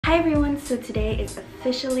Hi everyone, so today is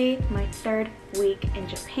officially my 3rd week in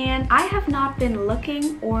Japan. I have not been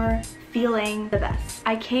looking or feeling the best.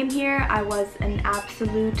 I came here, I was an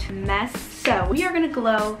absolute mess, so we are gonna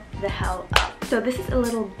glow the hell up. So this is a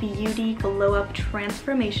little beauty glow up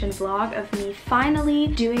transformation vlog of me finally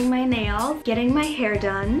doing my nails, getting my hair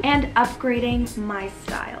done, and upgrading my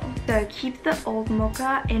style. So keep the old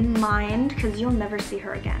mocha in mind because you'll never see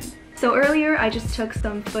her again. So earlier I just took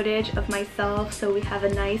some footage of myself so we have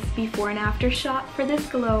a nice before and after shot for this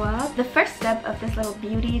glow up. The first step of this little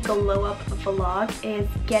beauty glow up vlog is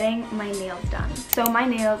getting my nails done. So my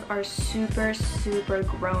nails are super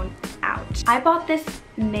grown out. I bought this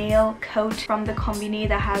nail coat from the konbini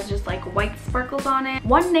that has just like white sparkles on it.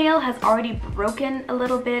 One nail has already broken a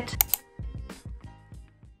little bit.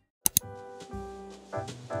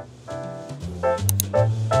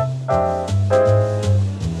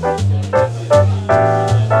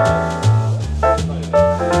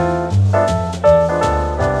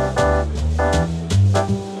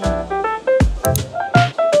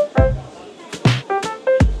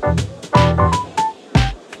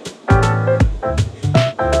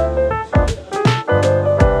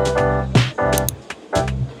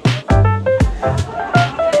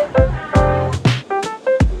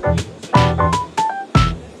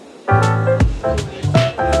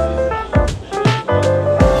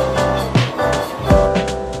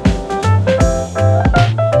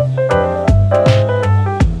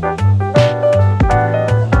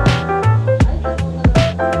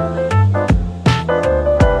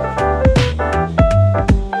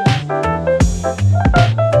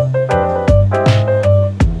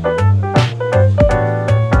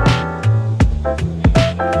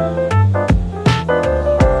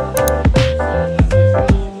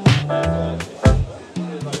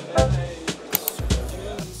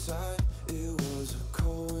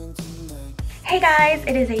 Hey guys,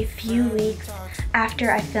 it is a few weeks after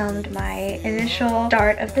I filmed my initial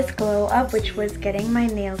start of this glow up, which was getting my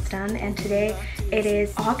nails done, and today it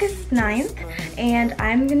is August 9th and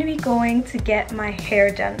I'm gonna be going to get my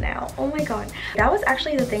hair done now. Oh my god, that was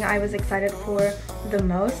actually the thing I was excited for the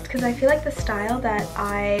most because I feel like the style that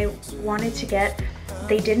I wanted to get,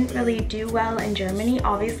 they didn't really do well in Germany,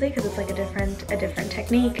 obviously, because it's like a different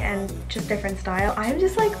technique and just different style. I'm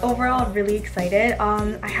just like overall really excited.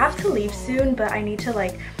 I have to leave soon, but I need to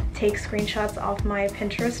like take screenshots off my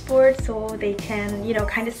Pinterest board so they can, you know,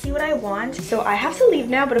 kind of see what I want. So I have to leave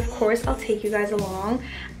now, but of course I'll take you guys along.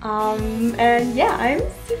 And yeah, I'm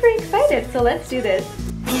super excited. So let's do this.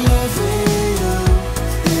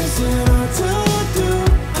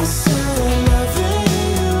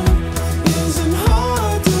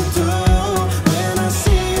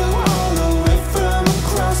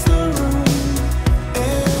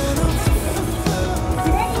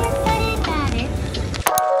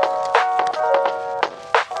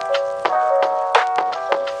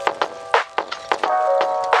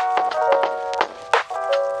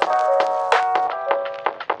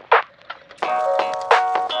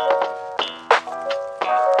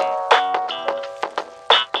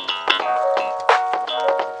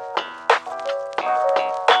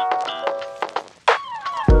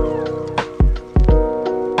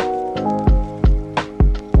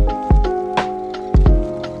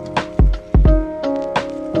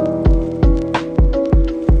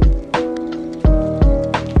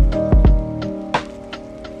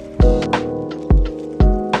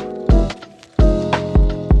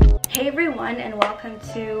 And welcome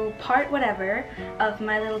to part whatever of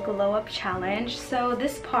my little glow up challenge. So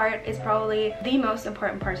this part is probably the most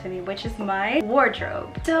important part to me, which is my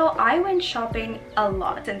wardrobe. So I went shopping a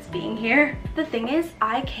lot since being here. The thing is,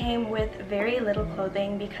 I came with very little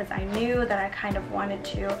clothing because I knew that I kind of wanted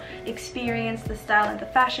to experience the style and the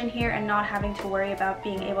fashion here and not having to worry about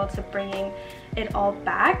being able to bringing it all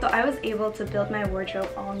back. So I was able to build my wardrobe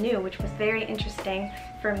all new, which was very interesting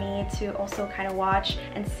for me to also kind of watch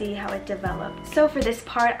and see how it developed. So for this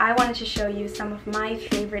part, I wanted to show you some of my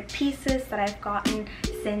favorite pieces that I've gotten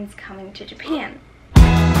since coming to Japan.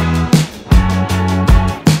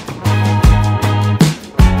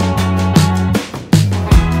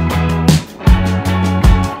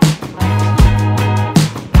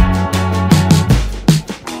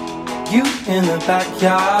 You in the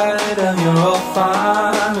backyard of your old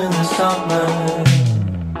farm in the summer.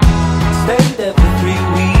 Stayed there for 3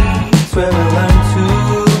 weeks where we learned to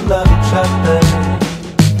love each other.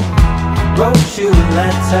 Wrote you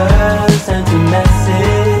letters, sent a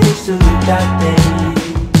message to you that day.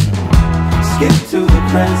 Skip to the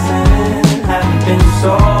present, haven't been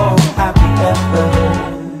so happy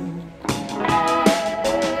ever.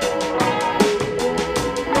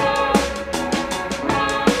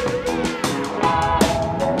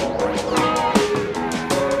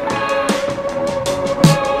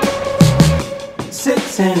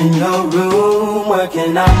 in your room,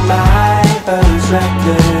 working on my first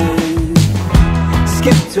record.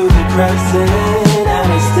 Skip to the present, and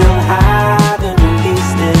I still haven't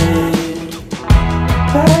released it.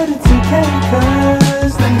 But it's okay,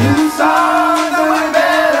 'cause the new songs are way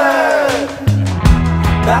better.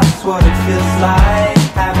 That's what it feels like,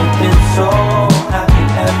 haven't been so happy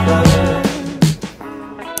ever.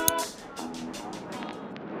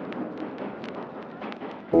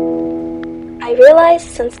 I realized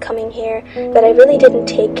since coming here that I really didn't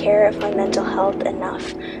take care of my mental health enough.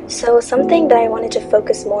 So something that I wanted to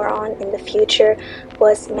focus more on in the future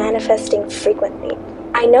was manifesting frequently.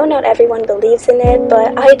 I know not everyone believes in it, but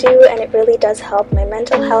I do, and it really does help my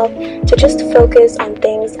mental health to just focus on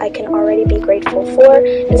things I can already be grateful for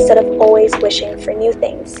instead of always wishing for new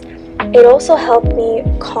things. It also helped me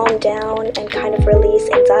calm down and kind of release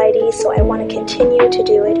anxiety, so I want to continue to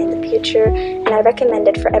do it in the future, and I recommend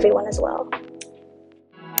it for everyone as well.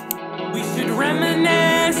 We should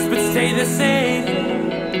reminisce but stay the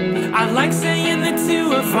same. I like saying the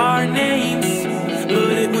two of our names,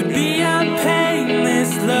 but it would be a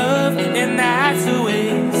painless love, and that's a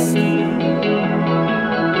waste.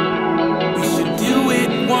 We should do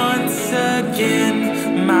it once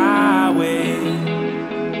again, my way.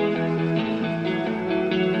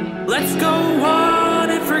 Let's go on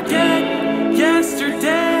and forget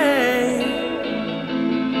yesterday.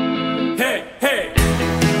 Hey, hey.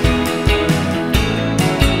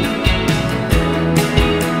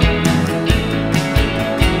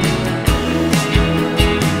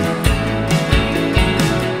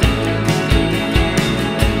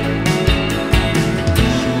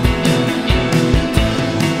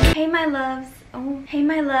 Hey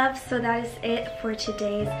my loves, so that is it for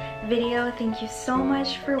today's video. Thank you so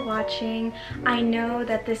much for watching. I know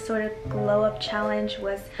that this sort of glow up challenge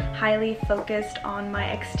was highly focused on my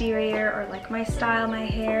exterior or like my style, my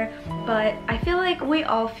hair, but I feel like we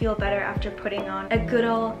all feel better after putting on a good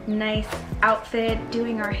old nice outfit,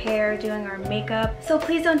 doing our hair, doing our makeup. So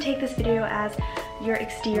please don't take this video as your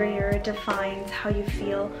exterior defines how you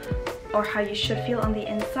feel or how you should feel on the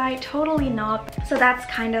inside. Totally not. So that's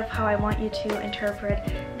kind of how I want you to interpret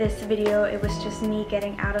this video. It was just me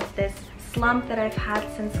getting out of this slump that I've had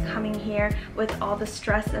since coming here with all the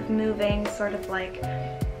stress of moving sort of like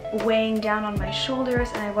weighing down on my shoulders,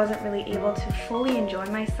 and I wasn't really able to fully enjoy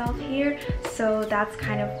myself here. So that's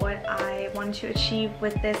kind of what I wanted to achieve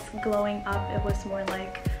with this glowing up. It was more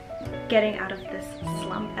like getting out of this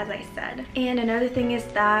slump, as I said. And another thing is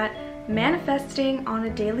that manifesting on a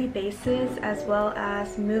daily basis as well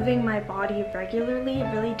as moving my body regularly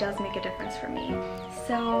really does make a difference for me.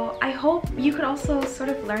 So I hope you could also sort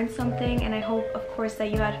of learn something, and I hope of course that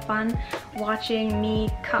you had fun watching me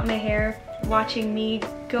cut my hair, watching me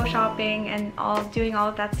go shopping and doing all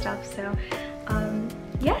of that stuff. So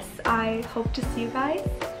yes, I hope to see you guys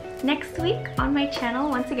next week on my channel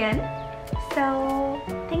once again. So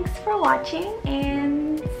thanks for watching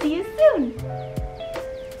and see you soon.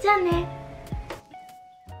 じゃあね。